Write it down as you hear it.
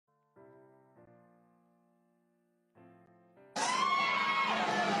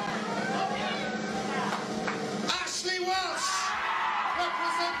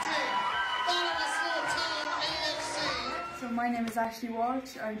name is Ashley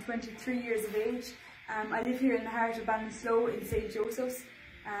Walsh. I'm 23 years of age. I live here in the heart of Ballinasloe in St Joseph's,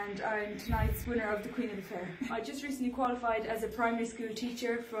 and I'm tonight's winner of the Queen of the Fair. I just recently qualified as a primary school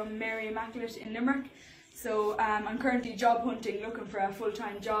teacher from Mary Immaculate in Limerick, so I'm currently job hunting, looking for a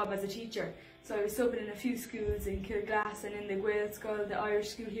full-time job as a teacher. So I was subbing in a few schools in Kilglass and in the Gael School, the Irish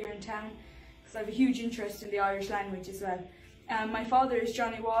school here in town, because I have a huge interest in the Irish language as well. My father is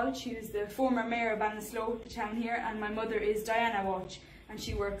Johnny Walsh, he was the former mayor of Ballinasloe, the town here, and my mother is Diana Walsh, and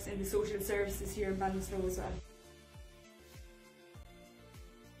she works in the social services here in Ballinasloe as well.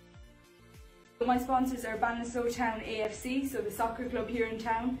 My sponsors are Ballinasloe Town AFC, so the soccer club here in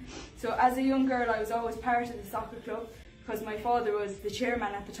town. So as a young girl I was always part of the soccer club because my father was the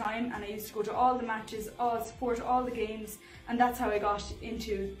chairman at the time, and I used to go to all the matches, support all the games, and that's how I got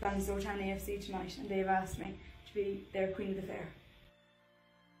into Ballinasloe Town AFC tonight, and they've asked me to be their Queen of the Fair.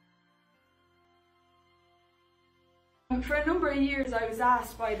 For a number of years I was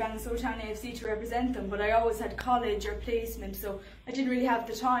asked by Ballinasloe Town AFC to represent them, but I always had college or placement, so I didn't really have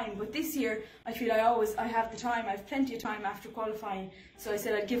the time. But this year I feel I have the time, I have plenty of time after qualifying, so I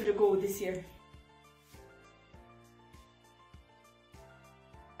said I'd give it a go this year.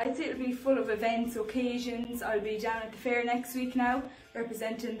 I'd say it'll be full of events, occasions. I'll be down at the fair next week now,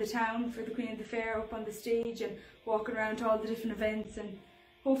 representing the town for the Queen of the Fair up on the stage and walking around to all the different events, and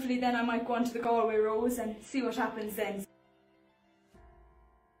hopefully then I might go on to the Galway Rose and see what happens then.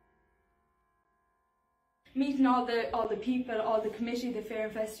 Meeting all the people, all the committee, the Fair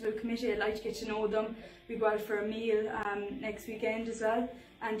and Festival committee, I'd like to get to know them. We go out for a meal next weekend as well,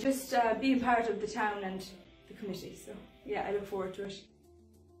 and just being part of the town and the committee. So yeah, I look forward to it.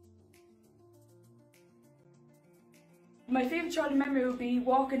 My favourite childhood memory would be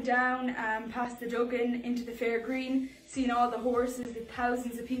walking down past the Duggan into the fair green, seeing all the horses, the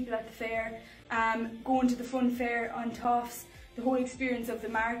thousands of people at the fair, going to the fun fair on Toffs, the whole experience of the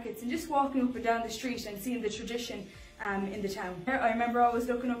markets, and just walking up and down the street and seeing the tradition in the town. I remember always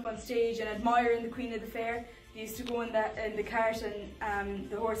looking up on stage and admiring the Queen of the Fair. I used to go in the cart and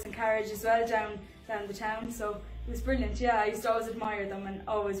the horse and carriage as well down the town, so it was brilliant. Yeah, I used to always admire them and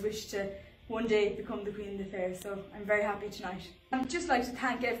always wish to one day become the Queen of the Fair, so I'm very happy tonight. I'd just like to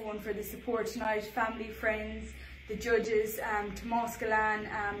thank everyone for the support tonight, family, friends, the judges, Tomas Galan,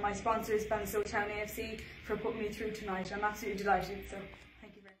 my sponsors, Ballinasloe Town AFC, for putting me through tonight. I'm absolutely delighted. So.